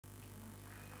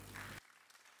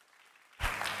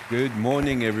Good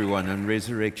morning, everyone, on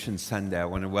Resurrection Sunday. I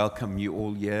want to welcome you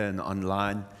all here and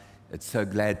online. I'm so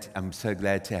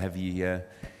glad to have you here.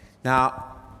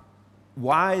 Now,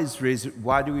 why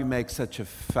do we make such a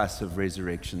fuss of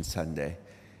Resurrection Sunday?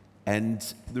 And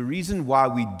the reason why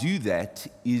we do that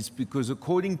is because,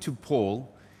 according to Paul,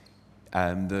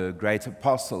 the great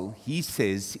apostle, he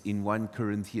says in 1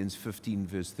 Corinthians 15,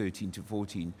 verse 13 to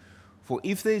 14, "For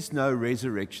if there's no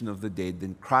resurrection of the dead,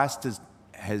 then Christ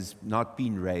has not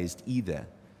been raised either.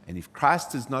 And if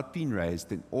Christ has not been raised,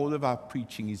 then all of our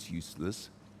preaching is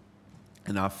useless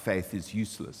and our faith is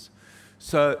useless."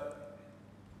 So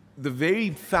the very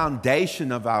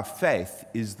foundation of our faith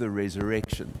is the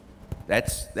resurrection.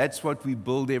 That's what we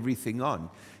build everything on.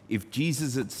 If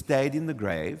Jesus had stayed in the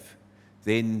grave,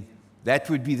 then that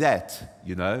would be that.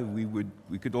 You know,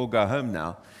 we could all go home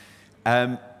now.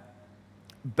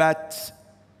 But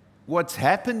what's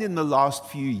happened in the last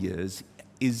few years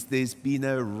is there's been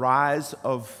a rise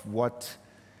of what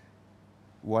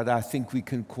I think we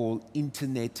can call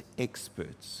internet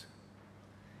experts.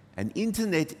 And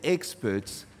internet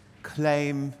experts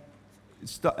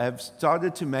have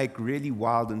started to make really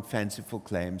wild and fanciful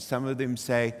claims. Some of them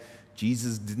say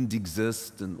Jesus didn't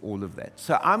exist and all of that.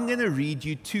 So I'm going to read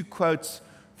you two quotes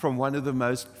from one of the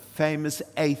most famous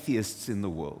atheists in the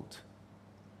world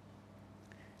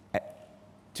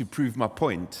to prove my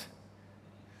point.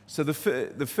 So the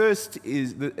first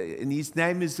is, and his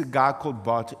name is a guy called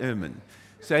Bart Ehrman.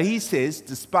 So he says,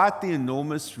 despite the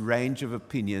enormous range of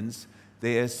opinions,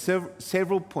 there are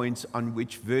several points on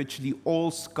which virtually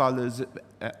all scholars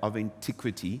of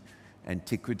antiquity,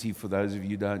 for those of you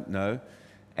who don't know,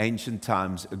 ancient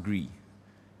times, agree.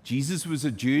 Jesus was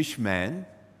a Jewish man,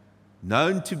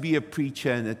 known to be a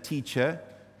preacher and a teacher,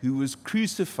 who was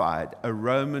crucified, a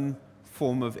Roman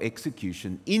form of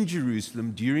execution, in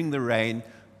Jerusalem during the reign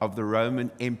of the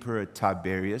Roman Emperor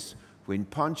Tiberius, when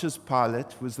Pontius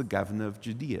Pilate was the governor of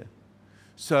Judea.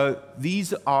 So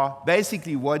these are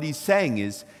basically what he's saying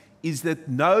is that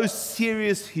no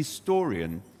serious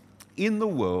historian in the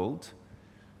world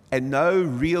and no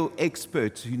real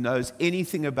expert who knows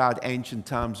anything about ancient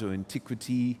times or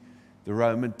antiquity, the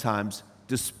Roman times,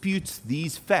 disputes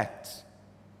these facts.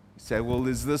 You say, well,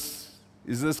 is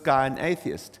this guy an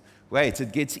atheist? Wait,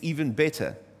 it gets even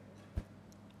better.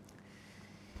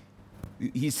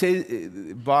 He says,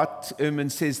 Bart Ehrman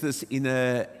says this in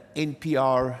a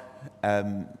NPR,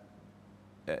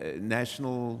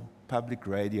 National Public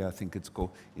Radio, I think it's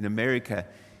called, in America,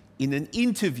 in an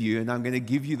interview, and I'm going to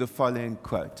give you the following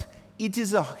quote. "It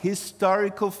is a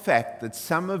historical fact that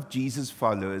some of Jesus'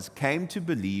 followers came to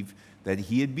believe that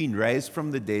he had been raised from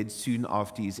the dead soon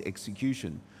after his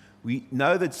execution. We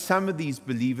know that some of these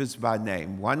believers by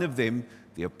name, one of them,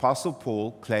 the Apostle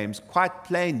Paul, claims quite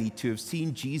plainly to have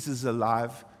seen Jesus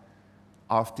alive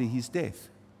after his death."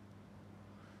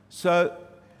 So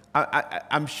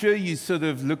I'm sure you're sort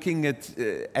of looking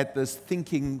at this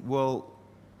thinking, well,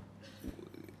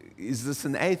 is this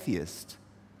an atheist?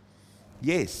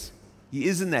 Yes, he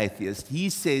is an atheist. He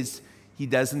says he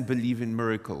doesn't believe in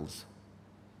miracles.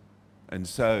 And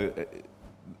so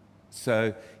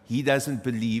he doesn't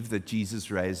believe that Jesus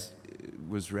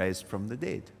was raised from the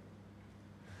dead.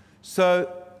 So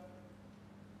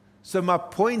my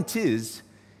point is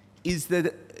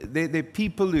that there are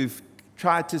people who've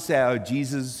tried to say, oh,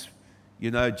 Jesus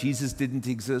didn't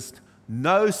exist.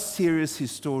 No serious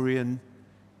historian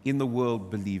in the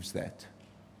world believes that.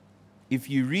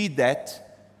 If you read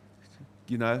that,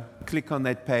 click on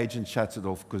that page and shut it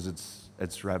off because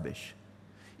it's rubbish.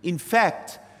 In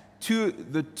fact,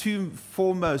 the two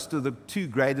foremost or the two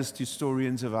greatest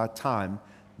historians of our time,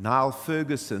 Niall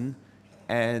Ferguson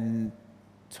and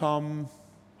Tom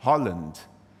Holland,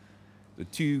 the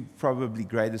two probably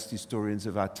greatest historians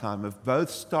of our time, have both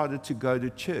started to go to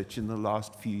church in the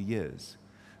last few years.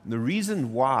 And the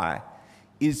reason why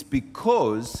is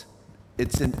because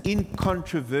it's an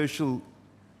incontrovertible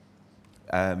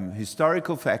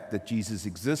historical fact that Jesus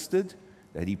existed,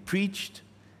 that he preached.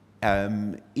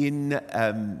 There's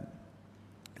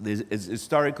a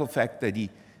historical fact that he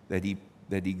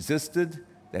existed,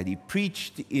 that he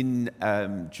preached in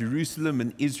Jerusalem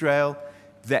and Israel,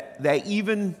 that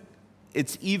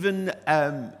it's even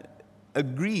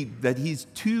agreed that his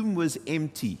tomb was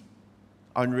empty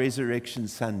on Resurrection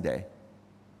Sunday.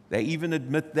 They even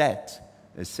admit that.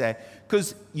 They say,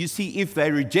 because you see, if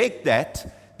they reject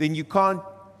that, then you can't.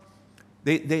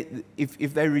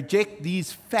 If they reject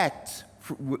these facts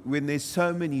when there's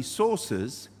so many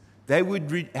sources, they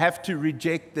would have to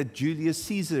reject that Julius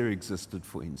Caesar existed,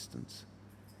 for instance.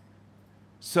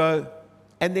 So,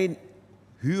 and then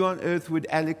who on earth would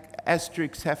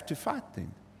Asterix have to fight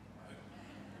then?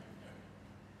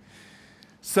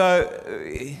 So,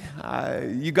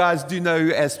 you guys do know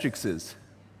who Asterix is?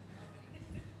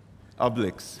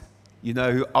 Obelix. You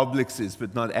know who Obelix is,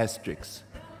 but not Asterix.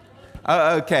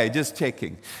 Oh, okay, just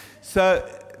checking. So,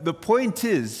 the point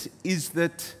is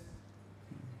that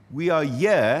we are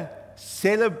here,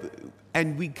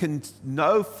 and we can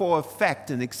know for a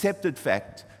fact, an accepted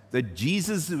fact, that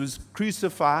Jesus was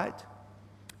crucified,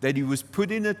 that he was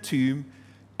put in a tomb,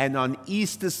 and on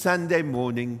Easter Sunday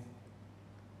morning,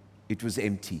 it was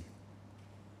empty.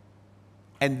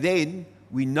 And then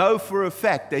we know for a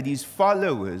fact that his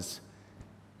followers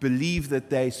believe that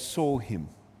they saw him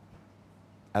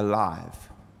alive.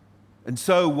 And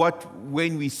so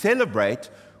when we celebrate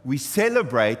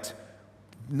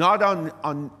not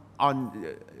on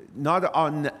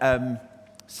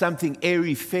something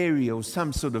airy-fairy or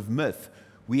some sort of myth.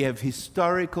 We have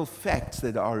historical facts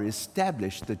that are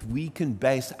established that we can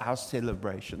base our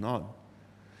celebration on.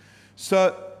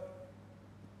 So,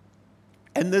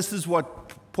 and this is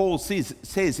what Paul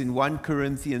says in 1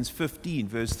 Corinthians 15,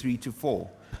 verse 3 to 4.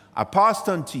 I passed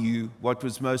on to you what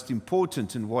was most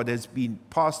important and what has been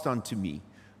passed on to me.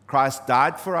 Christ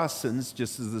died for our sins,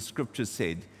 just as the scripture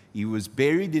said. He was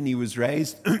buried and he was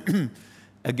raised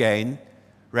again,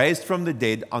 raised from the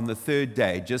dead on the third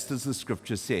day, just as the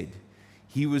scripture said.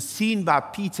 He was seen by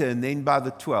Peter and then by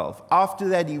the 12. After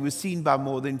that, he was seen by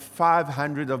more than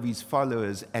 500 of his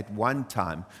followers at one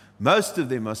time. Most of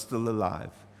them are still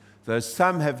alive, though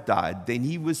some have died. Then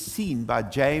he was seen by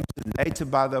James and later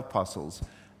by the apostles.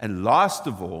 And last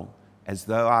of all, as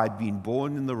though I had been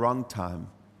born in the wrong time,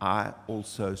 I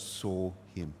also saw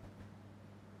him.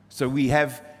 So we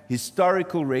have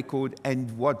historical record,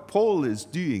 and what Paul is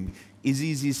doing is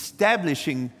he's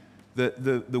establishing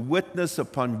the witness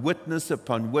upon witness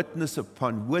upon witness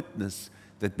upon witness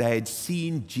that they had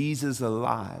seen Jesus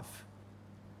alive.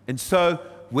 And so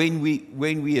when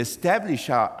we establish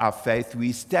our faith, we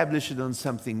establish it on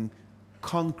something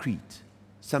concrete,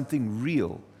 something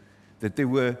real, that there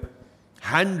were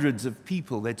hundreds of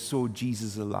people that saw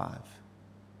Jesus alive.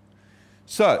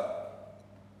 So,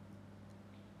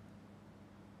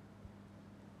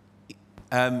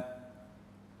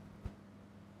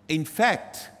 in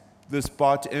fact, this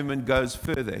Bart Ehrman goes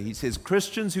further. He says,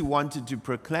 Christians who wanted to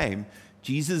proclaim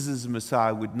Jesus as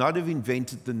Messiah would not have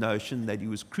invented the notion that he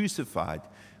was crucified,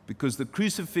 because the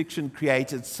crucifixion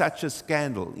created such a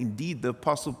scandal. Indeed, the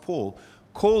Apostle Paul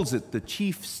calls it the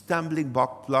chief stumbling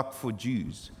block for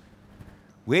Jews.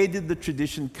 Where did the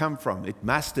tradition come from? It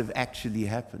must have actually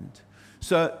happened.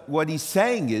 So what he's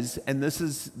saying is, and this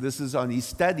is on his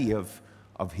study of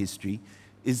history,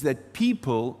 is that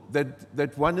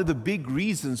that one of the big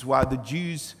reasons why the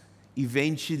Jews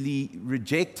eventually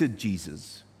rejected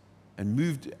Jesus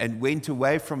and went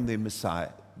away from their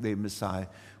Messiah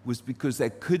was because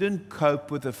they couldn't cope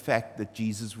with the fact that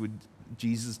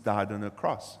Jesus died on a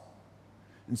cross.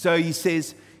 And so he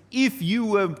says, if you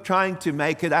were trying to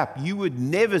make it up, you would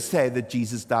never say that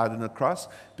Jesus died on a cross,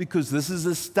 because this is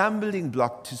a stumbling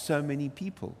block to so many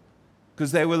people.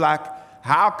 Because they were like,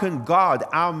 how can God,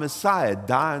 our Messiah,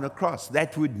 die on a cross?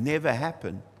 That would never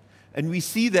happen. And we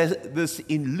see this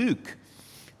in Luke.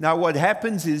 Now, what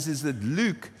happens is that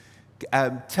Luke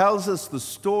tells us the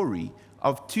story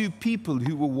of two people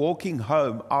who were walking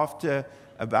home after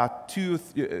about to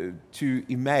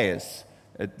Emmaus,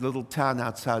 a little town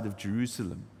outside of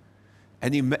Jerusalem.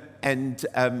 And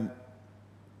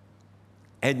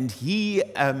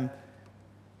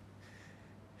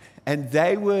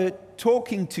they were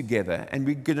talking together, and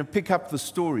we're going to pick up the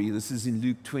story. This is in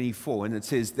Luke 24, and it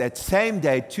says, that same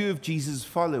day, two of Jesus'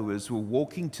 followers were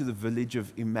walking to the village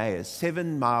of Emmaus,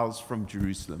 7 miles from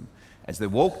Jerusalem. As they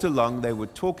walked along, they were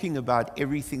talking about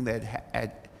everything that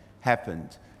had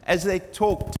happened. As they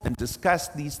talked and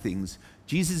discussed these things,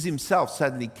 Jesus himself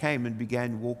suddenly came and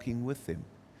began walking with them.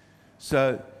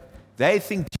 So they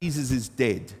think Jesus is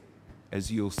dead,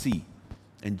 as you'll see.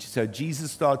 And so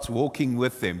Jesus starts walking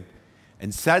with them,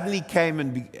 and suddenly came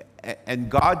and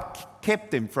God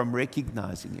kept them from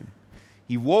recognizing him.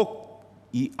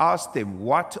 He asked them,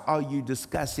 what are you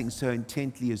discussing so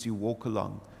intently as you walk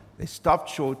along? They stopped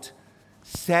short,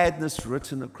 sadness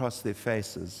written across their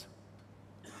faces.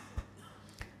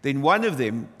 Then one of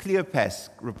them, Cleopas,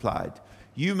 replied,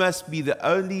 you must be the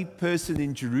only person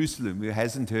in Jerusalem who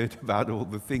hasn't heard about all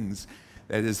the things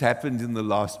that has happened in the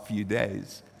last few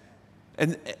days.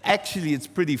 And actually, it's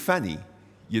pretty funny,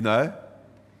 you know.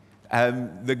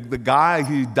 The guy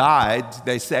who died,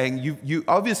 they're saying, you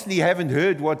obviously haven't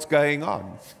heard what's going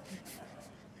on.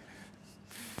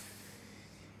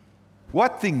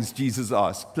 What things, Jesus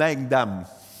asked, playing dumb.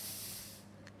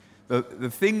 the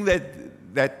thing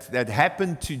that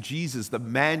happened to Jesus, the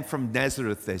man from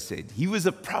Nazareth, they said, he was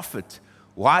a prophet.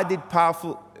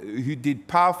 Who did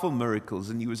powerful miracles,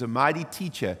 and he was a mighty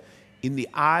teacher in the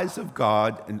eyes of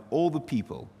God and all the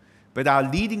people. But our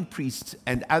leading priests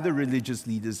and other religious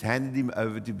leaders handed him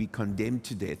over to be condemned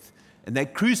to death, and they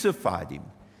crucified him.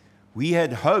 We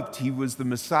had hoped he was the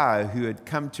Messiah who had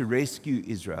come to rescue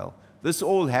Israel. This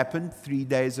all happened 3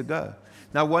 days ago.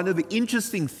 Now, one of the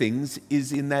interesting things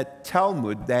is in that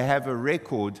Talmud, they have a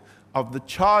record of the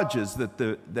charges that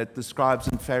the scribes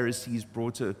and Pharisees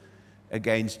brought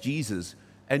against Jesus,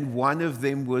 and one of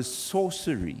them was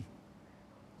sorcery.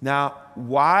 Now,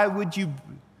 what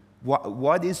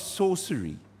is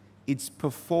sorcery? It's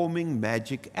performing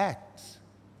magic acts.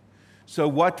 So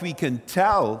what we can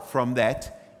tell from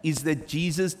that is that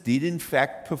Jesus did in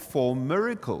fact perform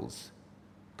miracles.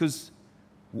 Because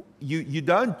you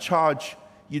don't charge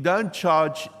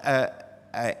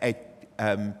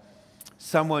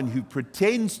someone who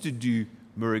pretends to do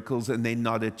miracles and then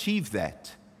not achieve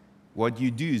that. What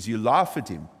you do is you laugh at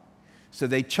him. So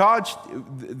they charged,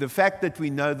 the fact that we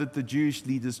know that the Jewish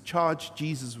leaders charged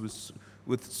Jesus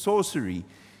with sorcery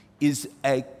is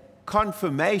a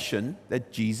confirmation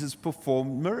that Jesus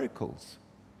performed miracles.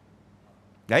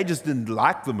 They just didn't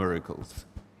like the miracles.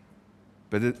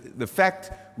 But the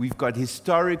fact we've got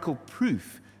historical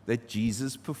proof that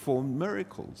Jesus performed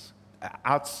miracles.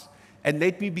 And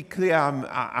let me be clear,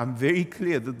 I'm very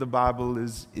clear that the Bible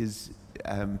is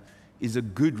a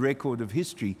good record of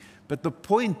history. But the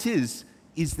point is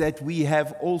that we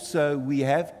have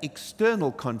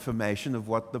external confirmation of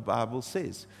what the Bible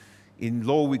says. In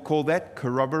law, we call that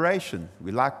corroboration.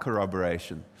 We like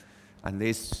corroboration,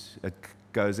 unless it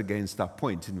goes against our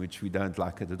point, in which we don't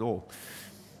like it at all.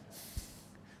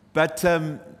 But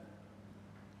so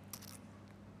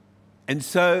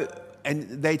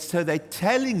they're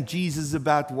telling Jesus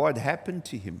about what happened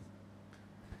to him.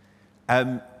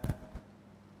 And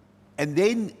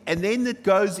then it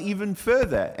goes even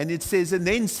further, and it says, and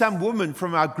then some women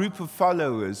from our group of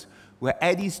followers were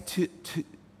at his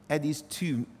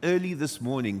tomb early this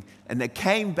morning, and they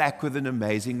came back with an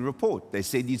amazing report. They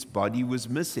said his body was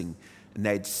missing, and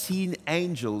they'd seen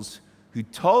angels who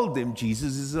told them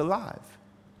Jesus is alive.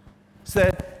 So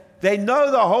they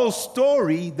know the whole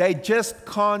story, they just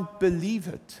can't believe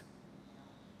it.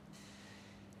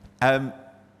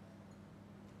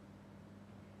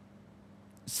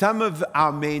 Some of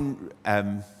our men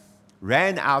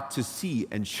ran out to see,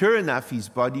 and sure enough, his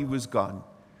body was gone,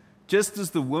 just as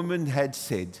the woman had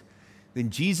said. Then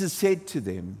Jesus said to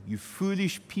them, "You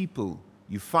foolish people,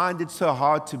 you find it so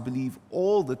hard to believe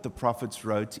all that the prophets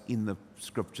wrote in the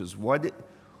scriptures.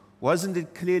 Wasn't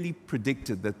it clearly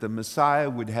predicted that the Messiah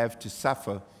would have to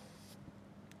suffer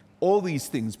all these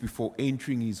things before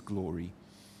entering his glory?"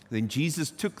 Then Jesus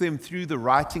took them through the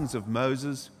writings of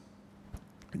Moses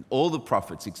and all the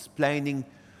prophets, explaining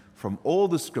from all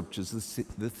the scriptures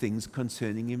the things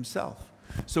concerning himself.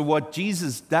 So what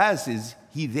Jesus does is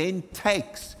he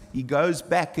goes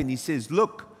back and he says,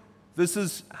 look, this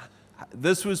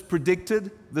was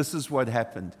predicted, this is what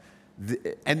happened.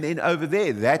 And then over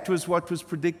there, that was what was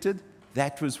predicted,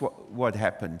 that was what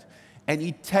happened. And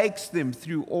he takes them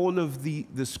through all of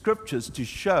the scriptures to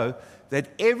show that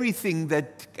everything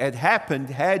that had happened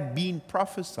had been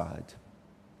prophesied.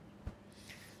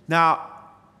 Now,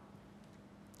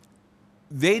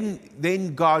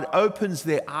 then God opens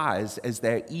their eyes as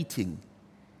they're eating,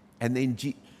 and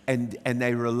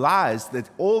they realize that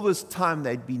all this time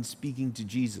they'd been speaking to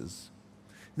Jesus.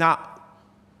 Now,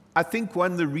 I think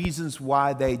one of the reasons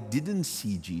why they didn't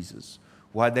see Jesus,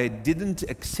 why they didn't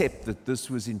accept that this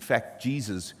was in fact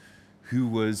Jesus who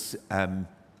was,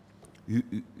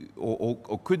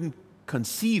 or couldn't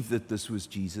conceive that this was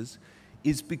Jesus,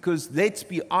 is because, let's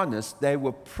be honest, they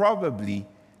were probably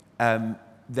had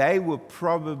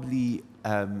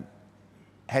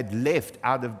left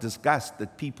out of disgust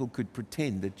that people could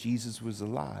pretend that Jesus was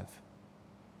alive.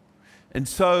 And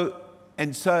the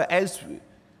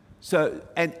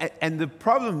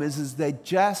problem is they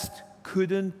just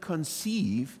couldn't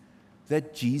conceive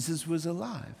that Jesus was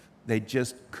alive. They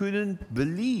just couldn't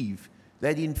believe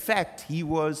that in fact he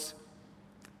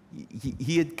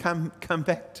had come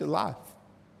back to life.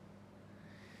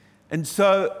 And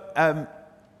so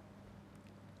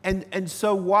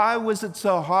why was it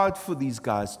so hard for these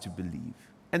guys to believe?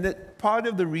 And that part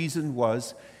of the reason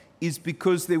is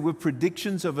because there were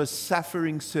predictions of a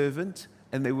suffering servant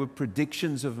and there were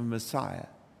predictions of a Messiah.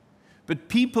 But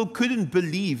people couldn't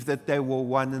believe that they were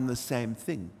one and the same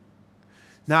thing.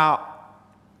 Now,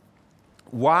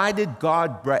 why did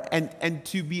God break? And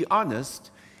to be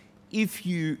honest, if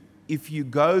you if you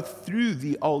go through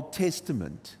the Old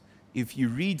Testament, if you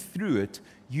read through it,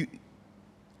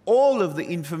 all of the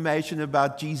information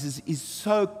about Jesus is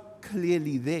so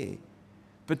clearly there.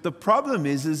 But the problem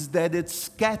is that it's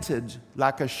scattered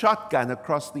like a shotgun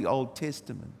across the Old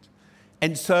Testament.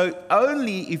 And so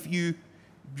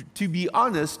to be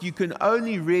honest, you can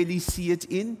only really see it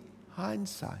in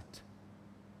hindsight.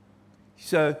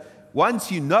 So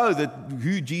once you know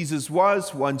who Jesus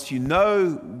was, once you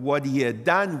know what he had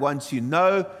done, once you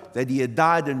know that he had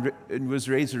died and was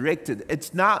resurrected,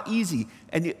 it's now easy.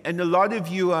 And a lot of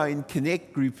you are in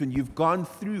Connect Group and you've gone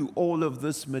through all of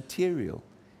this material.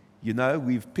 You know,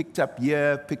 we've picked up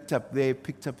here, picked up there,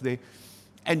 picked up there.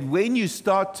 And when you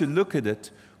start to look at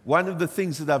it, one of the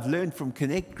things that I've learned from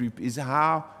Connect Group is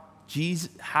how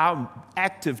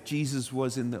active Jesus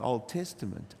was in the Old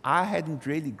Testament. I hadn't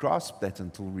really grasped that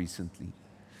until recently.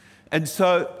 And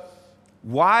so,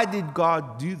 why did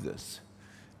God do this?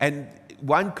 And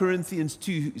 1 Corinthians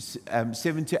 2,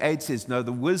 7-8 says, "No,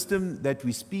 the wisdom that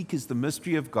we speak is the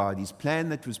mystery of God, his plan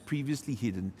that was previously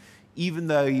hidden, even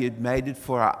though he had made it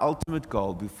for our ultimate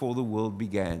goal before the world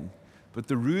began. But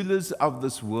the rulers of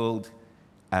this world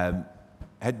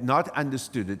had not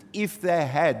understood it. If they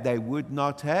had, they would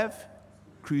not have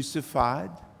crucified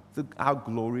our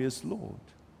glorious Lord."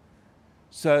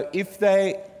 So if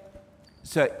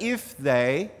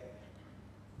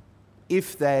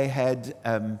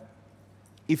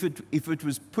it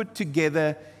was put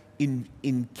together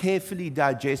in carefully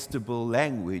digestible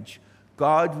language,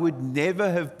 God would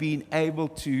never have been able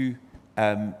to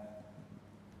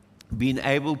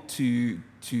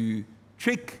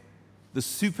trick the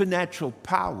supernatural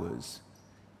powers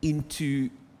into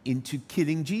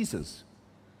killing Jesus.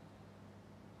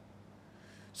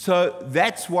 So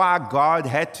that's why God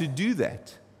had to do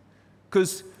that.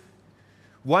 Because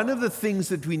one of the things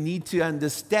that we need to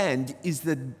understand is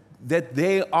that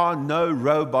there are no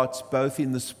robots both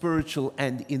in the spiritual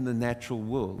and in the natural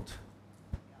world.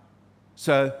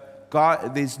 So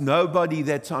there's nobody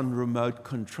that's on remote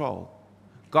control.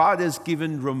 God has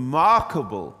given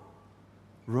remarkable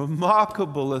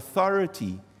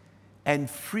authority and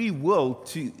free will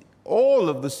to all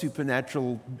of the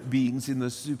supernatural beings in the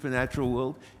supernatural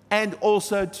world, and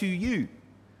also to you.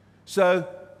 So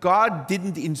God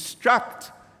didn't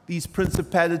instruct these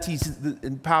principalities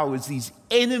and powers, these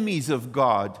enemies of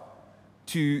God,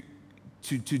 to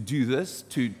do this,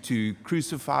 to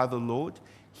crucify the Lord.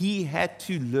 He had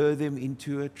to lure them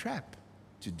into a trap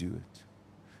to do it.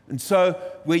 And so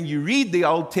when you read the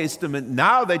Old Testament,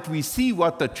 now that we see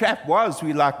what the trap was,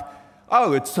 we're like,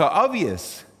 oh, it's so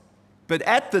obvious. But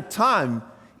at the time,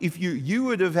 if you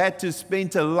would have had to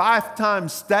spend a lifetime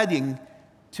studying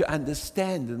to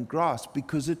understand and grasp,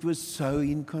 because it was so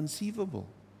inconceivable.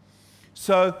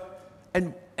 So,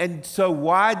 and so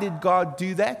why did God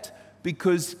do that?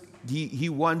 Because he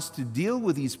wants to deal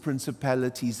with these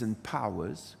principalities and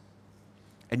powers.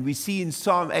 And we see in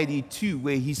Psalm 82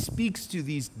 where he speaks to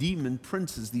these demon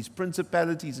princes, these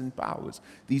principalities and powers,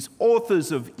 these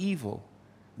authors of evil.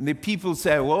 And the people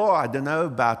say, well, I don't know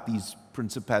about these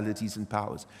principalities and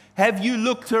powers. Have you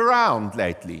looked around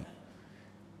lately?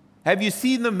 Have you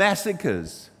seen the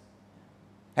massacres?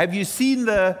 Have you seen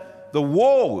the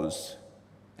wars?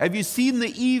 Have you seen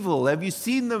the evil? Have you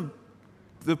seen the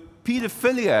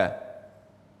pedophilia?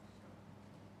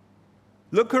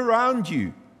 Look around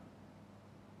you.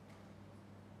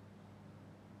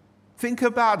 Think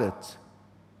about it.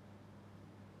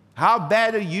 How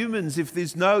bad are humans if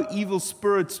there's no evil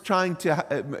spirits trying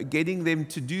to getting them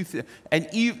to do things? And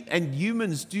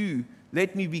humans do.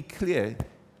 Let me be clear.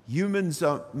 Humans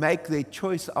make their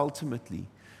choice ultimately,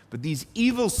 but these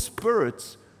evil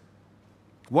spirits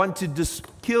want to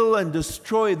kill and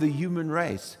destroy the human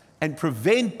race and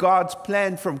prevent God's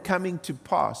plan from coming to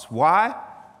pass. Why?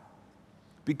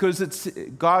 Because it's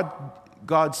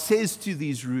God says to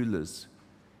these rulers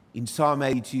in Psalm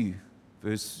 82,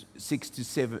 verse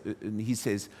 6-7, and he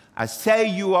says, I say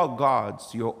you are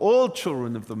gods, you're all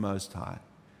children of the Most High,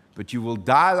 but you will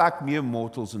die like mere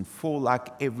mortals and fall like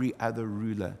every other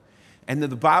ruler. And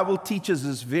the Bible teaches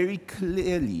us very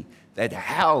clearly that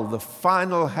hell, the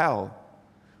final hell,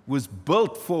 was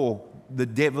built for the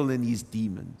devil and his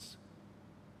demons.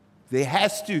 There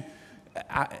has to...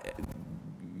 A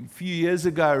few years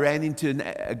ago, I ran into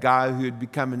a guy who had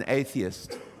become an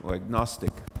atheist or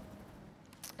agnostic.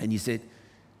 And he said,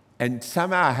 and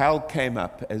somehow hell came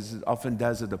up, as it often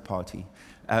does at a party.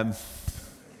 I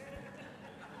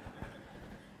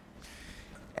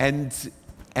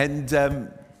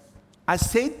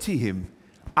said to him,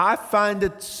 I find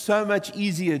it so much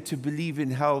easier to believe in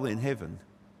hell than heaven.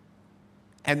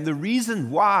 And the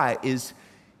reason why is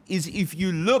is if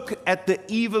you look at the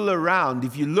evil around,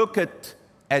 if you look at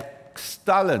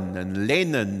Stalin and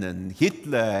Lenin and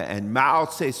Hitler and Mao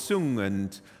Zedong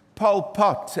and Pol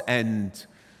Pot and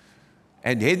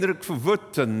Hendrik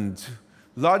Verwoerd and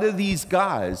a lot of these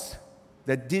guys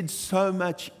that did so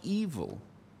much evil,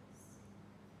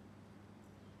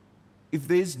 if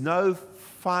there's no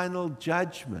final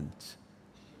judgment,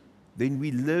 then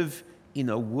we live in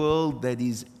a world that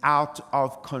is out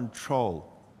of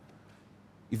control.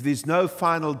 If there's no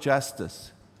final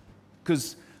justice,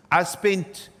 because I've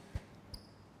spent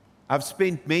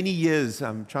many years,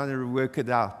 I'm trying to work it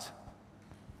out.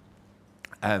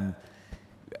 I've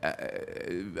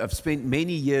spent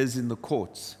many years in the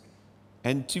courts.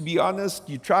 And to be honest,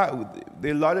 there are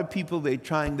a lot of people, they're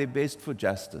trying their best for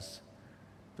justice.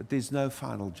 But there's no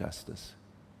final justice.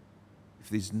 If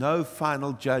there's no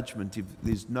final judgment, if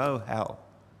there's no hell,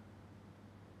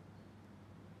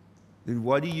 then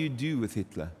what do you do with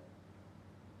Hitler?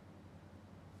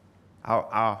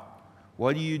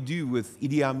 What do you do with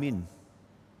Idi Amin?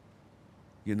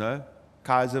 You know,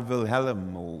 Kaiser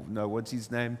Wilhelm, or no, what's his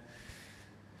name?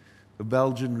 The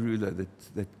Belgian ruler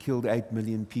that killed 8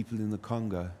 million people in the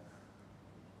Congo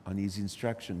on his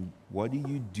instruction. What do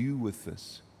you do with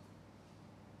this?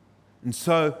 And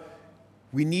so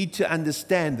we need to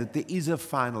understand that there is a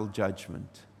final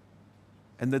judgment,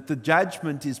 and that the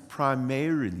judgment is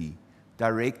primarily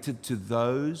directed to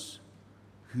those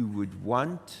who would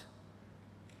want,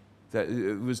 that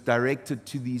it was directed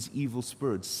to these evil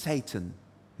spirits, Satan,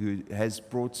 who has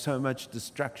brought so much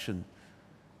destruction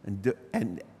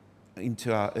and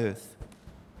into our earth.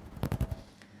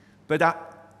 But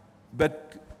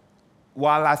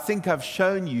while I think I've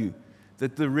shown you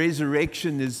that the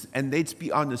resurrection is, and let's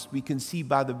be honest, we can see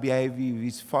by the behavior of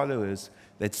his followers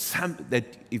that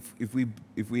if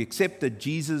we accept that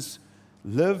Jesus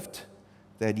lived,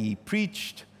 that he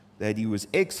preached, that he was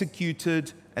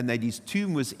executed, and that his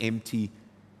tomb was empty,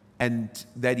 and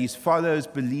that his followers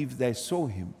believed they saw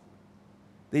him,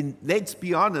 then let's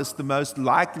be honest, the most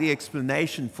likely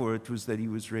explanation for it was that he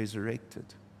was resurrected.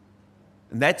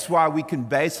 And that's why we can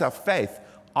base our faith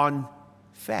on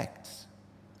facts.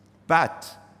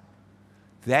 But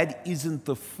that isn't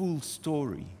the full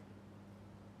story.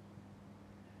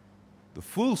 The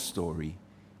full story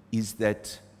is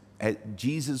that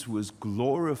Jesus was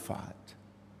glorified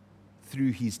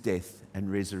through his death and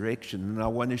resurrection. And I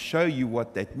want to show you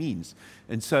what that means.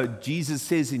 And so Jesus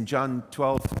says in John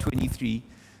 12:23,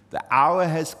 the hour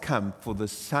has come for the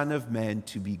Son of Man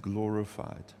to be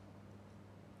glorified.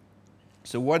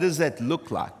 So what does that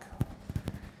look like?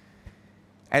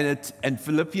 And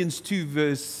Philippians 2,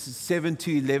 verse 7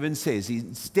 to 11 says,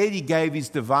 instead he gave his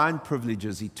divine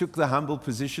privileges. He took the humble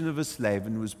position of a slave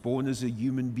and was born as a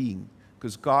human being.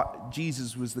 Because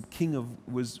Jesus was the king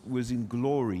was in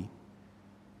glory,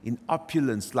 in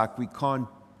opulence like we can't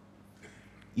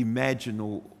imagine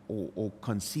or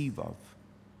conceive of.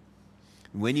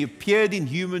 When he appeared in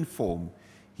human form,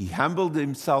 he humbled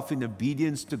himself in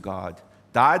obedience to God,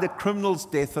 died a criminal's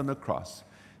death on the cross.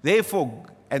 Therefore,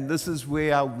 and this is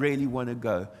where I really want to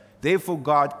go, therefore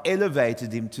God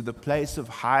elevated him to the place of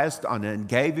highest honor and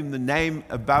gave him the name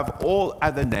above all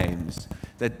other names,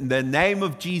 that in the name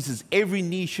of Jesus every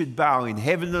knee should bow in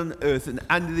heaven and on earth and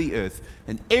under the earth,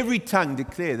 and every tongue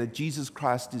declare that Jesus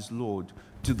Christ is Lord,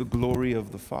 to the glory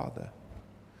of the Father.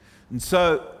 And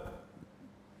so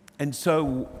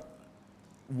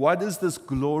what does this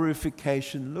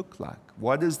glorification look like?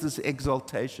 What does this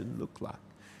exaltation look like?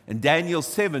 And Daniel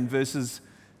 7 verses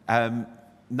 9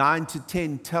 to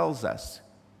 10 tells us,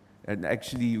 and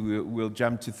actually we'll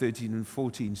jump to 13 and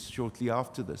 14 shortly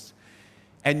after this.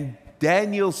 And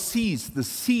Daniel sees the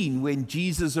scene when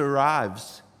Jesus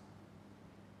arrives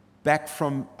back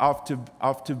from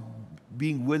after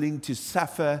being willing to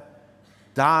suffer,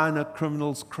 die on a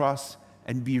criminal's cross,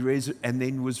 and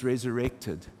then was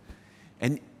resurrected.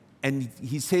 And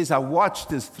he says, I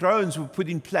watched as thrones were put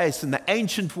in place, and the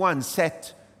Ancient One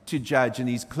sat to judge, and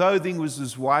his clothing was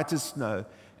as white as snow,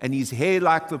 and his hair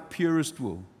like the purest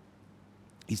wool.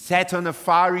 He sat on a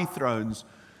fiery thrones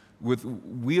with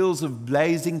wheels of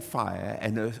blazing fire,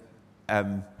 and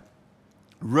a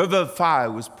river of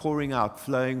fire was pouring out,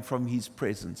 flowing from his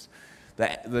presence.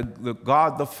 The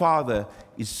God, the Father,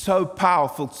 is so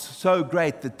powerful, so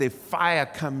great that their fire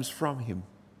comes from him.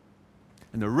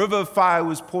 And a river of fire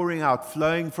was pouring out,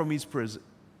 flowing from his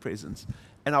presence.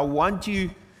 And I want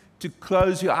you to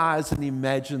close your eyes and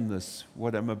imagine this,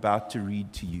 what I'm about to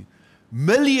read to you.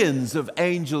 Millions of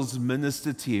angels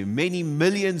ministered to him. Many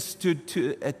millions stood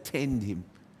to attend him.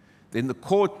 Then the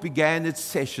court began its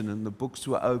session and the books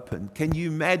were opened. Can you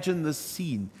imagine this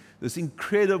scene? this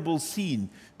incredible scene.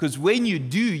 Because when you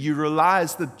do, you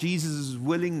realize that Jesus'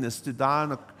 willingness to die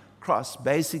on a cross,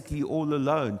 basically all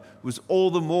alone, was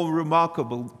all the more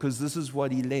remarkable because this is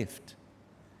what he left.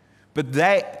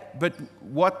 But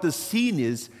what the scene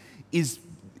is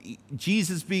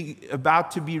Jesus being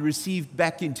about to be received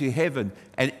back into heaven,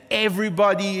 and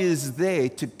everybody is there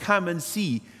to come and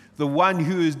see the one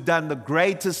who has done the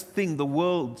greatest thing the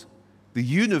world, the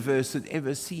universe had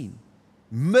ever seen.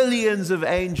 Millions of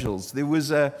angels. You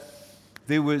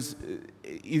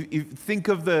think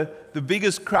of the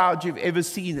biggest crowd you've ever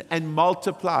seen and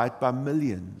multiply it by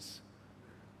millions.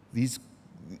 These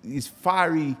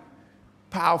fiery,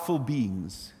 powerful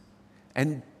beings.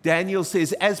 And Daniel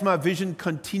says, as my vision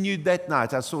continued that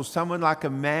night, I saw someone like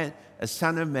a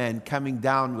son of man coming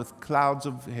down with clouds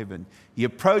of heaven. He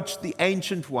approached the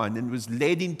Ancient One and was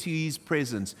led into his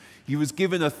presence. He was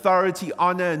given authority,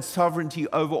 honor, and sovereignty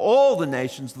over all the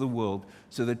nations of the world,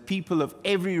 so that people of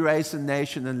every race and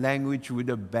nation and language would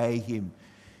obey him.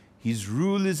 His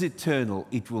rule is eternal.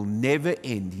 It will never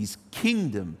end. His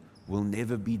kingdom will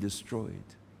never be destroyed.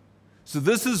 So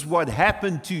this is what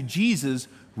happened to Jesus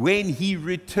when he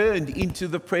returned into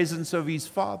the presence of his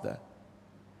Father.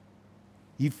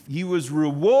 He was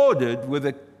rewarded with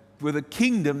a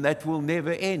kingdom that will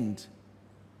never end.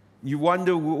 You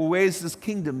wonder, where's this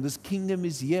kingdom? This kingdom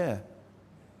is here.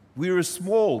 We're a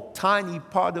small, tiny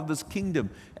part of this kingdom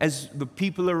as the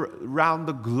people around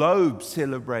the globe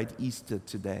celebrate Easter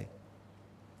today.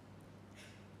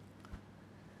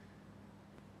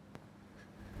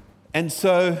 And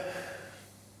so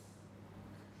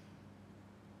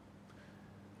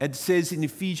it says in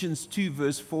Ephesians 2,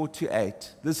 verse 4 to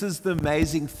 8, this is the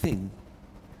amazing thing.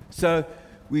 So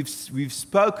we've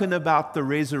spoken about the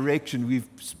resurrection. We've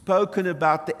spoken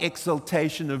about the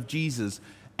exaltation of Jesus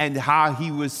and how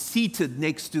he was seated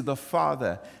next to the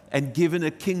Father and given a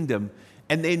kingdom.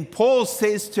 And then Paul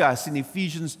says to us in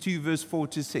Ephesians 2, verse 4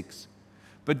 to 6,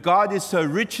 but God is so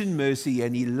rich in mercy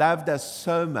and he loved us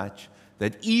so much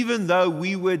that even though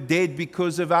we were dead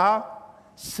because of our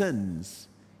sins,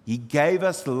 he gave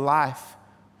us life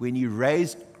when he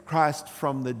raised Christ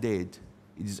from the dead.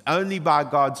 It is only by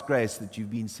God's grace that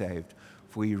you've been saved.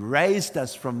 For he raised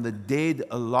us from the dead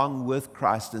along with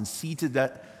Christ and seated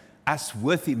us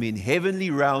with him in heavenly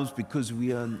realms because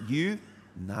we are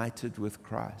united with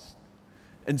Christ.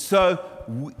 And so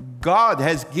God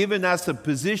has given us a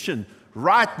position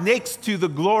right next to the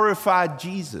glorified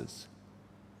Jesus.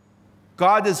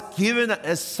 God has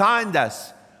assigned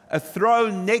us a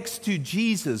throne next to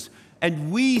Jesus,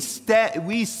 and we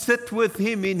sit with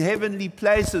him in heavenly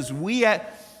places.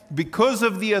 Because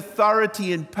of the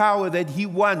authority and power that he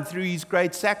won through his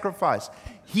great sacrifice,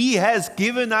 he has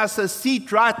given us a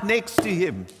seat right next to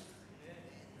him.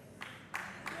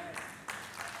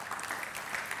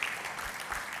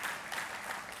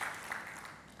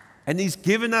 And he's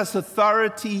given us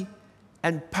authority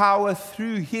and power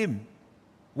through him.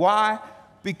 Why?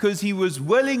 Because he was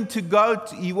willing to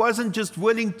he wasn't just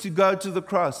willing to go to the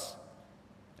cross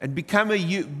and become a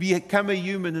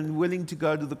human and willing to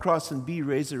go to the cross and be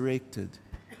resurrected.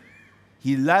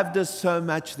 He loved us so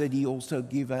much that he also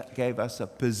gave us a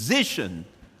position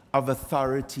of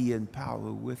authority and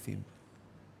power with him.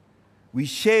 We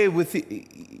share with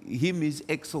him his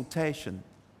exaltation.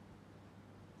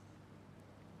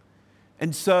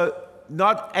 And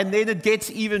then it gets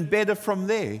even better from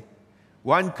there.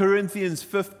 1 Corinthians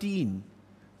 15,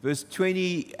 verse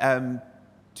 20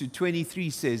 to 23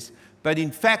 says, but in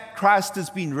fact, Christ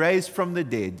has been raised from the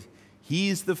dead. He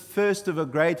is the first of a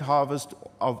great harvest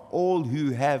of all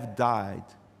who have died.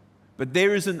 But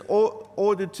there is an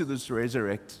order to this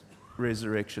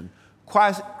resurrection.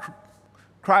 Christ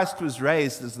was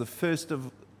raised as the first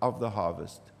of the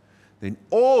harvest. Then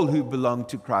all who belong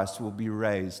to Christ will be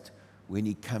raised when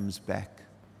he comes back.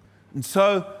 And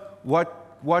so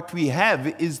what we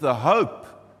have is the hope,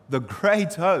 the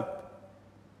great hope,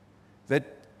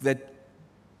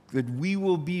 that we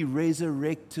will be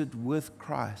resurrected with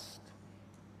Christ.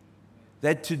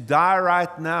 That to die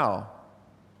right now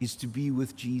is to be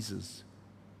with Jesus.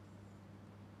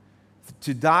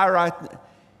 To die right now,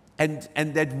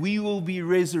 and that we will be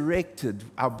resurrected,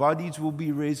 our bodies will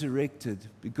be resurrected,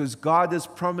 because God has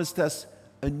promised us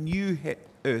a new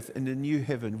earth and a new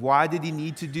heaven. Why did he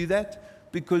need to do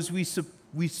that? Because we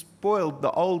spoiled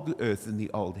the old earth and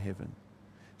the old heaven.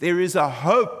 There is a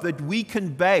hope that we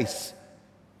can base.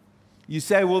 You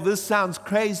say, well, this sounds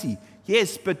crazy.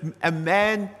 Yes, but a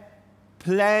man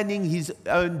planning his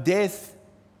own death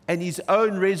and his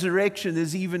own resurrection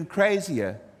is even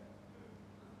crazier.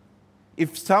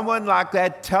 if someone like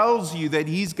that tells you that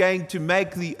he's going to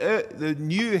make the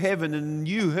new heaven and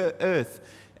new earth,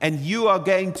 and you are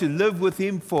going to live with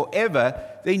him forever,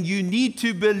 then you need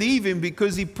to believe him,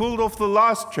 because he pulled off the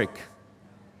last trick.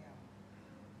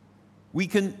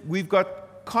 We've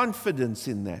got confidence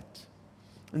in that.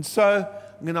 And so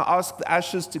I'm going to ask the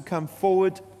ushers to come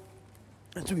forward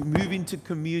as we move into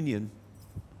communion.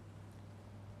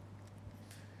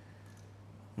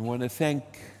 I want to thank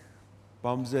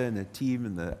Bomza and the team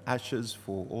and the ushers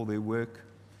for all their work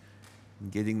in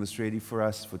getting this ready for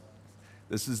us.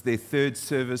 This is their third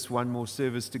service, one more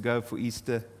service to go for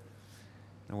Easter.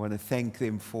 I want to thank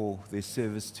them for their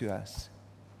service to us.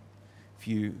 If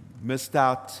you missed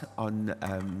out on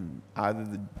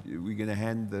we're going to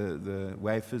hand the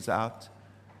wafers out,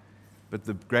 but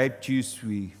the grape juice,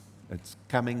 it's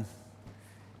coming.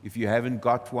 If you haven't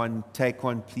got one, take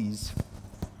one, please.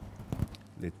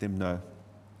 Let them know.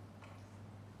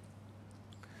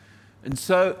 And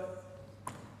so,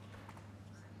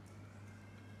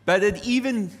 it's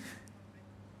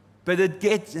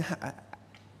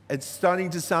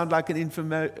starting to sound like an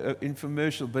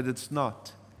infomercial, but it's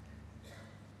not.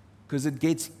 Because it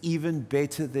gets even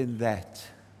better than that.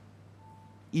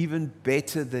 Even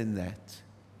better than that.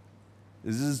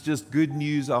 This is just good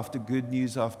news after good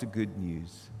news after good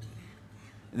news.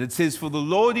 And it says, "For the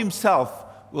Lord himself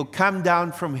will come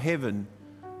down from heaven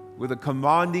with a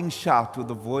commanding shout, with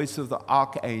the voice of the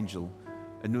archangel,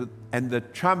 and the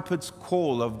trumpet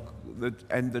call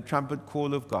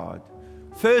of God.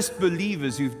 First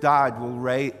believers who've died will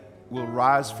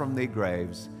rise from their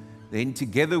graves. Then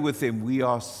together with them we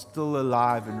are still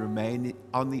alive and remain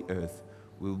on the earth.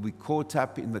 We'll be caught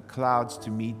up in the clouds to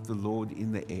meet the Lord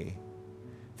in the air.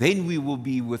 Then we will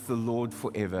be with the Lord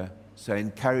forever. So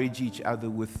encourage each other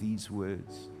with these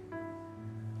words."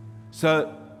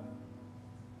 So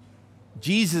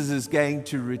Jesus is going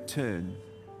to return.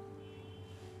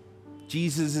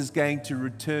 Jesus is going to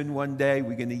return one day.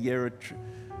 We're going to hear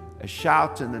a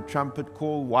shout and a trumpet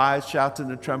call. Why a shout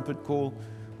and a trumpet call?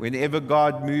 Whenever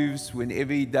God moves,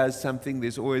 whenever he does something,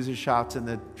 there's always a shout and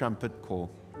a trumpet call.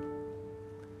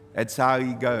 That's how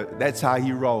he goes. That's how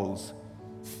he rolls.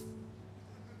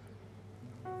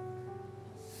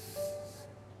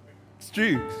 It's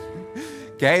true.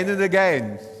 Again and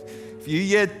again. If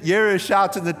you hear a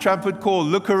shout and a trumpet call,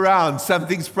 look around.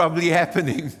 Something's probably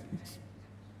happening.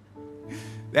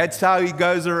 That's how he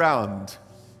goes around.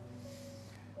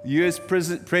 The U.S.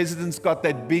 president's got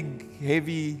that big,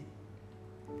 heavy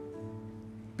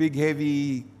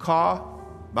car.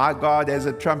 My God has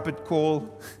a trumpet call,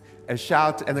 a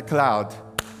shout, and a cloud.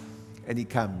 And he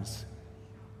comes.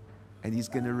 And he's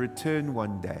going to return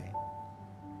one day.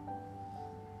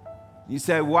 You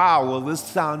say, wow, well, this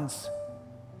sounds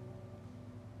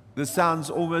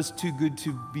almost too good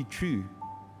to be true.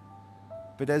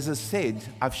 But as I said,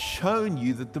 I've shown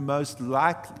you that the most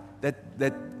likely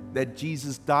that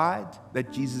Jesus died,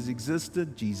 that Jesus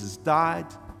existed, Jesus died,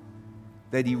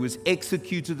 that he was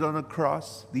executed on a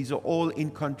cross. These are all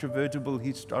incontrovertible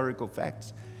historical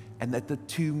facts. And that the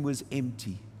tomb was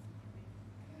empty.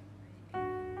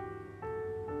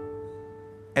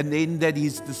 And then that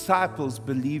his disciples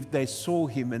believed they saw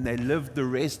him and they lived the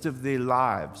rest of their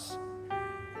lives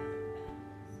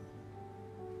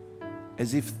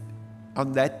as if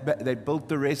they built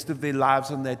the rest of their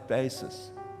lives on that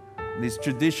basis. And there's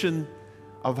tradition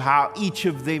of how each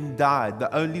of them died.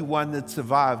 The only one that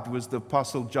survived was the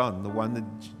Apostle John, the one that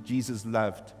Jesus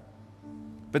loved.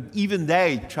 But even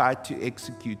they tried to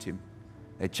execute him.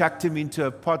 They chucked him into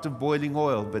a pot of boiling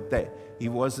oil, but he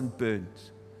wasn't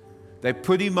burnt. They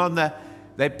put him on the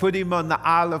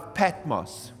Isle of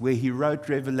Patmos, where he wrote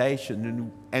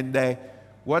Revelation. And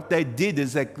what they did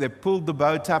is they pulled the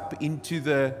boat up into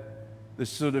the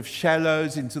sort of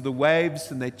shallows, into the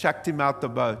waves, and they chucked him out the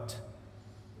boat.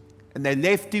 And they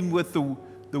left him with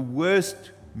the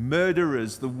worst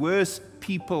murderers, the worst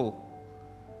people.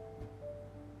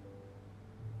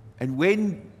 And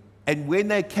when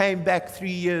they came back 3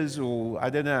 years, or I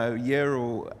don't know, a year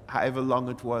or however long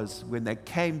it was, when they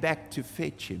came back to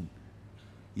fetch him,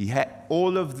 he had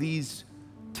all of these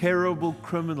terrible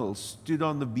criminals stood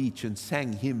on the beach and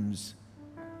sang hymns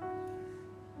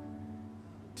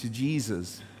to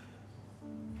Jesus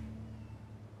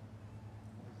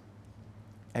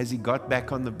as he got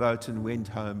back on the boat and went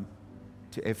home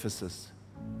to Ephesus.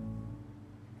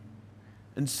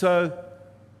 And so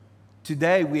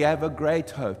today we have a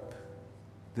great hope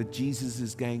that Jesus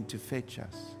is going to fetch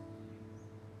us.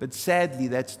 But sadly,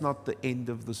 that's not the end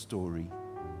of the story.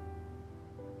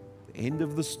 The end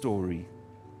of the story,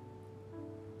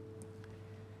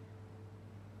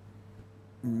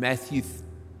 Matthew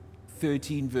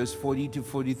 13, verse 40 to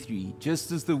 43.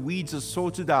 Just as the weeds are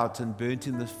sorted out and burnt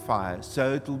in the fire,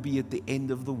 so it will be at the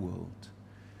end of the world.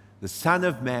 The Son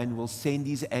of Man will send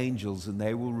his angels, and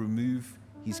they will remove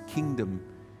his kingdom,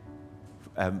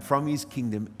 from his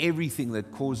kingdom, everything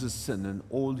that causes sin and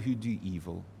all who do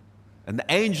evil. And the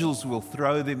angels will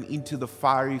throw them into the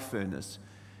fiery furnace,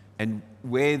 and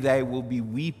where they will be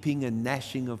weeping and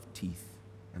gnashing of teeth.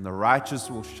 And the righteous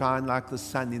will shine like the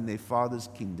sun in their Father's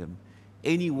kingdom.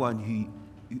 Anyone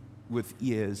who with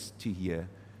ears to hear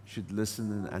should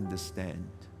listen and understand.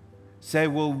 Say,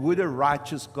 well, would a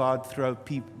righteous God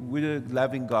would a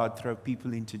loving God throw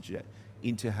people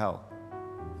into hell?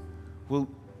 Well,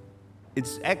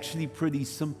 it's actually pretty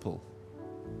simple.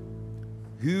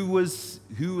 Who was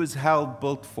hell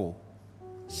built for?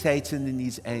 Satan and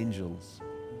his angels,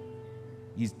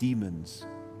 his demons,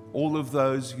 all of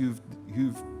those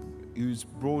who's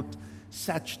brought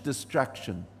such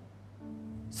destruction,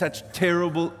 such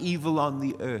terrible evil on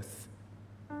the earth.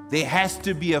 There has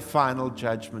to be a final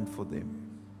judgment for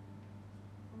them.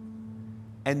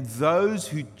 And those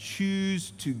who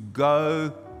choose to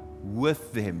go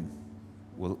with them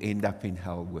will end up in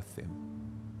hell with them.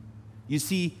 You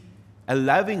see, a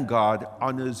loving God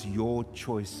honors your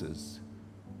choices.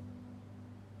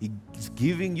 He's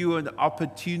giving you an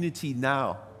opportunity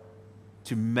now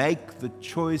to make the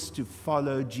choice to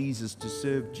follow Jesus, to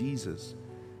serve Jesus.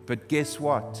 But guess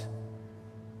what?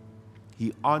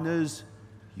 He honors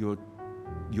your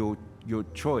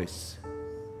choice.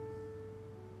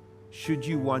 Should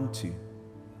you want to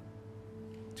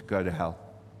go to hell.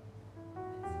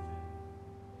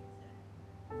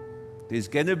 There's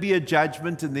going to be a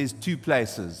judgment, and there's two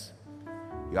places.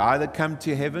 You either come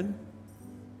to heaven,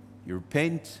 you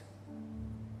repent,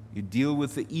 you deal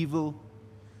with the evil,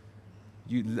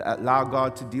 you allow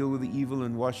God to deal with the evil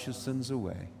and wash your sins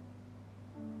away.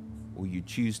 Or you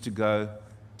choose to go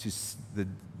to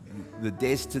the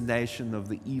destination of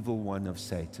the evil one of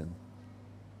Satan,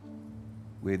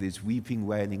 where there's weeping,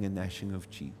 wailing, and gnashing of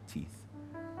teeth.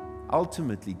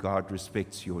 Ultimately, God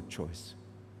respects your choice.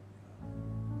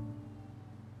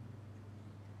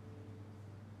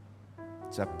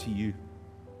 It's up to you.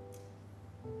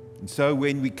 And so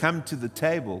when we come to the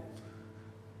table,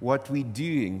 what we're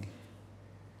doing,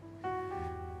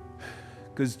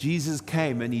 because Jesus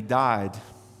came and he died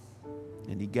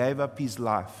and he gave up his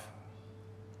life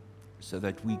so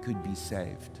that we could be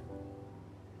saved.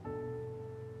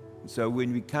 And so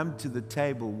when we come to the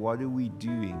table, what are we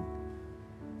doing?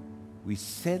 We're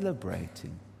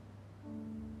celebrating.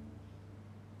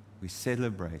 We're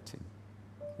celebrating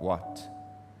what?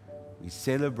 We're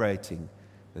celebrating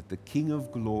that the King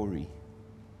of Glory,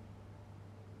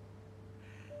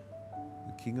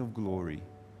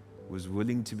 was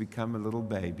willing to become a little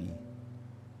baby,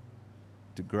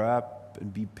 to grow up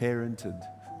and be parented,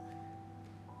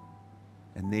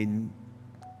 and then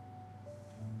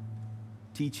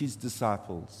teach his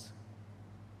disciples,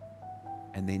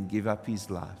 and then give up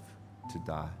his life to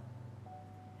die,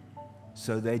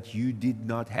 so that you did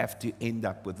not have to end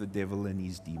up with the devil and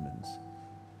his demons,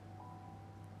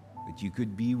 but you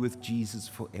could be with Jesus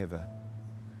forever.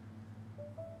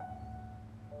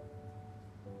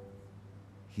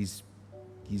 He's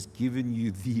given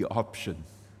you the option.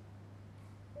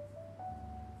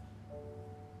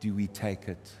 Do we take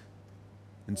it?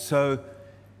 And so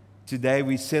today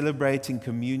we're celebrating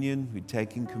communion. We're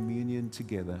taking communion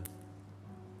together.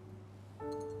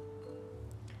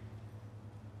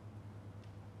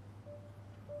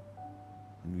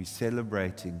 And we're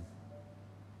celebrating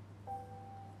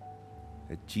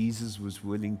that Jesus was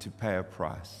willing to pay a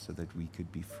price so that we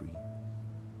could be free.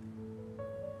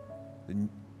 And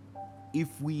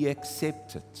if we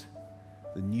accept it,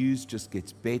 the news just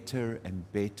gets better and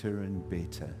better and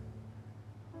better.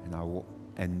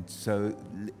 And so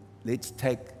let's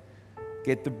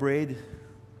get the bread,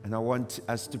 and I want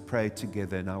us to pray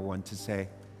together, and I want to say,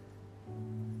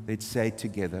 let's say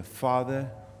together,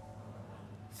 Father,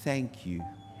 thank you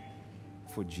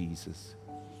for Jesus.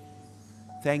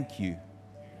 Thank you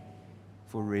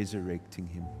for resurrecting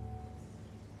him.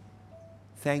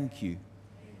 Thank you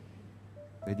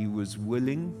that he was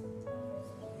willing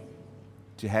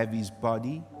to have his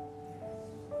body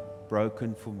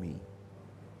broken for me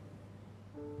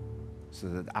so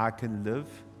that I can live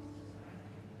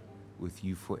with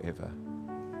you forever.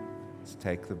 Let's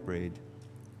take the bread.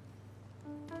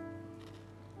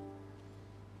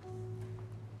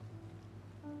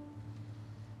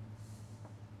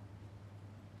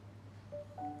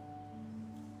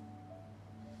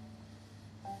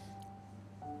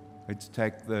 Let's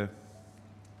take the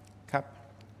cup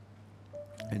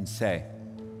and say,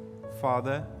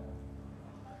 Father,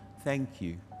 thank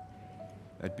you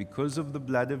that because of the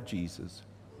blood of Jesus,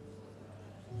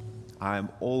 I am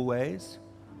always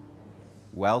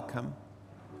welcome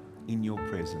in your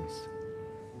presence.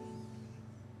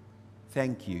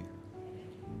 Thank you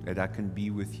that I can be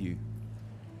with you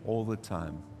all the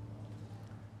time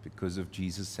because of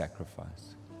Jesus'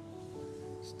 sacrifice.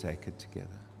 Let's take it together.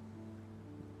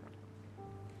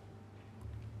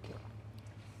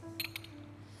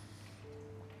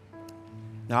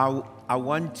 Now, I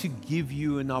want to give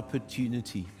you an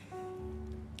opportunity.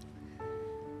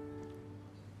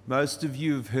 Most of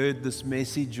you have heard this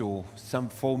message or some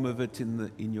form of it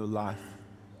in your life.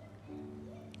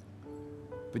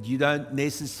 But you don't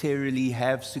necessarily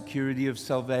have security of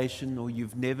salvation, or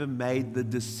you've never made the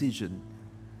decision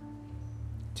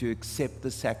to accept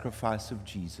the sacrifice of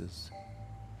Jesus.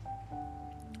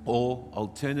 Or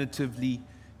alternatively,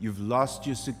 you've lost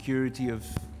your security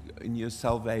in your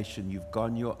salvation. You've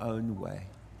gone your own way.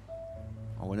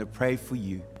 I want to pray for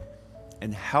you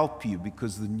and help you,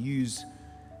 because the news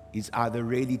is either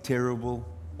really terrible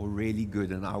or really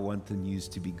good, and I want the news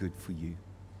to be good for you.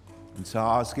 And so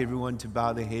I ask everyone to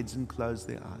bow their heads and close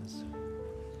their eyes.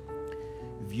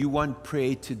 If you want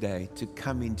prayer today to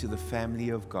come into the family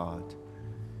of God,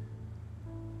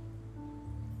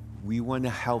 we want to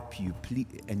help you,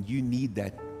 and you need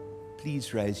that.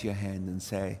 Please raise your hand and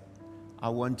say, I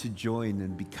want to join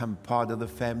and become part of the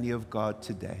family of God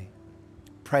today.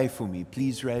 Pray for me.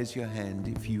 Please raise your hand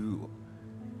if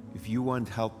you want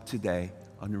help today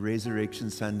on Resurrection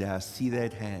Sunday. I see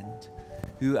that hand.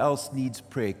 Who else needs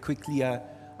prayer? Quickly, I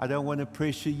don't want to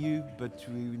pressure you, but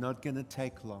we're not going to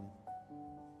take long.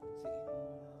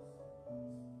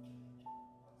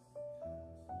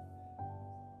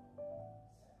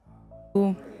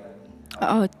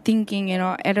 Thinking,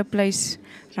 at a place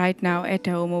right now at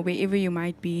home or wherever you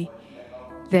might be,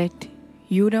 that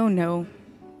you don't know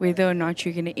whether or not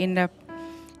you're going to end up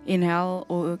in hell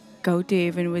or go to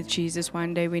heaven with Jesus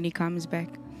one day when He comes back.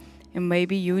 And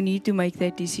maybe you need to make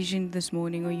that decision this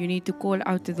morning, or you need to call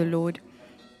out to the Lord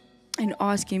and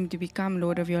ask Him to become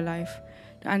Lord of your life,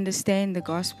 to understand the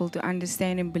gospel, to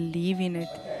understand and believe in it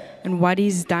and what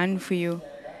He's done for you.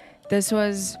 This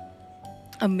was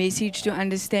a message to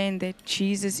understand that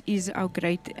Jesus is our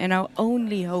great and our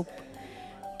only hope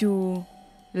to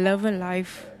live a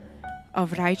life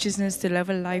of righteousness, to live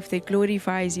a life that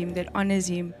glorifies Him, that honors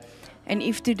Him. And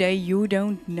if today you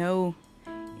don't know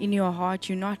in your heart,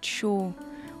 you're not sure,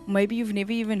 maybe you've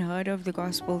never even heard of the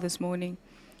gospel this morning,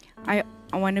 I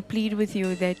want to plead with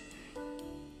you that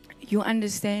you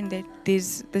understand that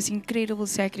there's this incredible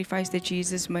sacrifice that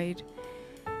Jesus made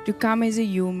to come as a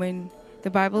human. The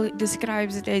Bible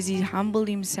describes it as He humbled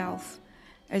Himself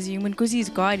as a human, because He's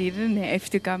God. He didn't have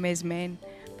to come as man,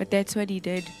 but that's what He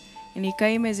did. And He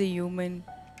came as a human,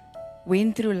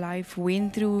 went through life,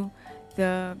 went through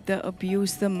the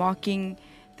abuse, the mocking,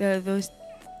 those.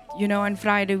 On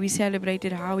Friday we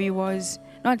celebrated how He was,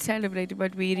 not celebrated,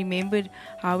 but we remembered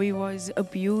how He was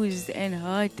abused and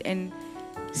hurt and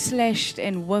slashed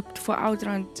and whipped for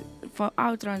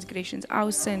our transgressions,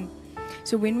 our sin.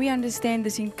 So when we understand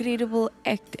this incredible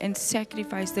act and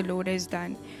sacrifice the Lord has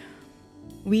done,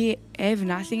 we have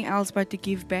nothing else but to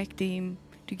give back to Him,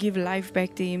 to give life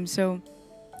back to Him. So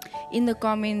in the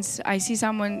comments, I see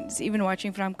someone's even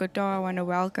watching from Qatar. I want to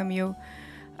welcome you.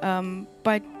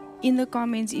 But in the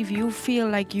comments, if you feel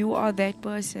like you are that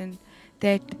person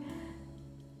that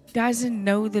doesn't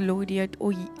know the Lord yet,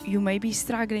 or you may be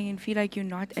struggling and feel like you're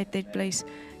not at that place,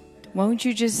 won't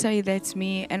you just say, that's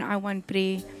me, and I want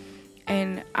prayer,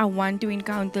 and I want to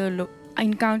encounter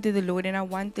the Lord, and I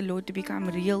want the Lord to become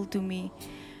real to me.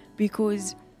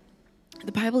 Because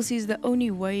the Bible says the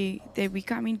only way that we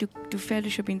come into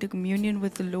fellowship, into communion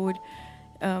with the Lord,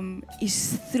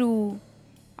 is through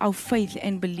our faith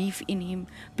and belief in Him,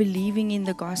 believing in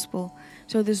the gospel.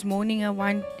 So this morning I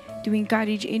want to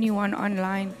encourage anyone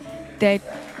online that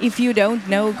if you don't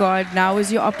know God, now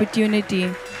is your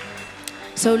opportunity.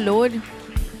 So Lord,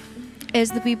 as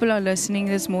the people are listening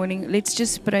this morning, let's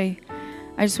just pray.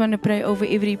 I just want to pray over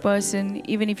every person,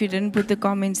 even if you didn't put the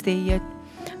comments there yet.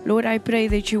 Lord, I pray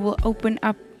that you will open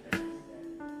up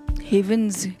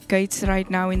heaven's gates right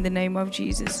now in the name of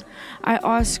Jesus. I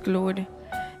ask, Lord,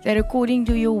 that according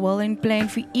to your will and plan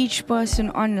for each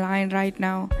person online right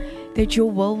now, that your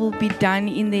will be done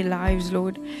in their lives,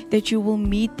 Lord, that you will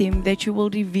meet them, that you will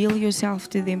reveal yourself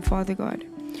to them, Father God.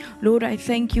 Lord, I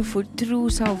thank you for true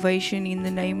salvation in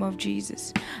the name of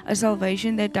Jesus. A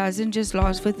salvation that doesn't just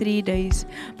last for 3 days,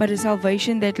 but a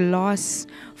salvation that lasts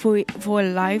for a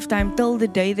lifetime till the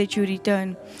day that you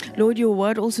return. Lord, your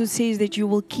word also says that you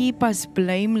will keep us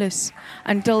blameless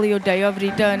until your day of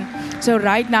return. So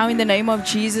right now, in the name of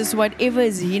Jesus, whatever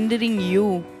is hindering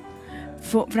you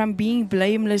from being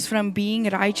blameless, from being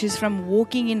righteous, from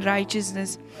walking in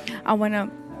righteousness, I want to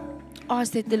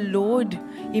ask that the Lord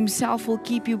Himself will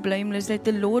keep you blameless, that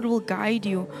the Lord will guide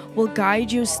you, will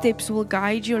guide your steps, will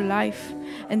guide your life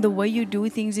and the way you do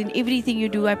things, in everything you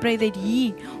do. I pray that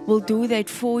He will do that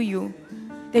for you,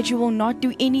 that you will not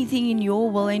do anything in your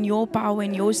will and your power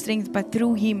and your strength, but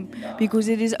through Him, because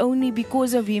it is only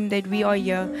because of Him that we are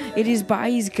here. It is by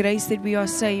His grace that we are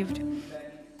saved.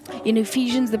 In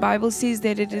Ephesians, the Bible says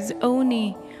that it is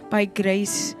only by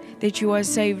grace that you are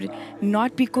saved,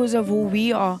 not because of who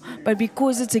we are, but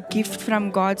because it's a gift from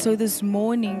God. So this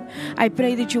morning, I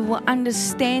pray that you will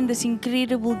understand this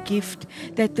incredible gift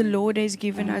that the Lord has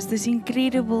given us, this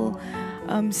incredible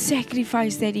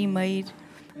sacrifice that He made.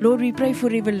 Lord, we pray for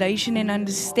revelation and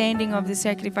understanding of the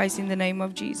sacrifice in the name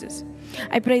of Jesus.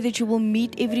 I pray that you will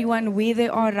meet everyone where they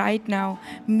are right now,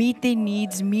 meet their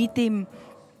needs, meet them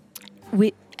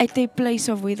at their place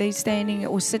of where they're standing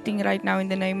or sitting right now in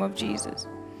the name of Jesus.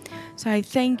 So I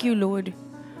thank you, Lord.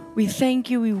 We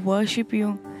thank you, we worship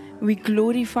you, we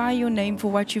glorify your name for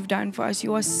what you've done for us.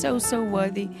 You are so, so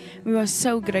worthy. We are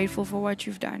so grateful for what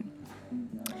you've done.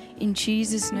 In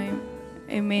Jesus' name,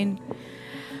 amen.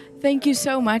 Thank you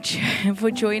so much for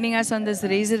joining us on this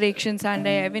Resurrection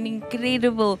Sunday. Have an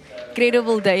incredible,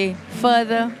 incredible day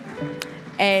further,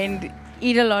 and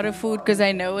eat a lot of food, because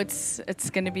I know it's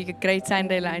going to be a great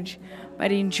Sunday lunch.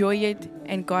 But enjoy it,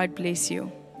 and God bless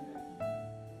you.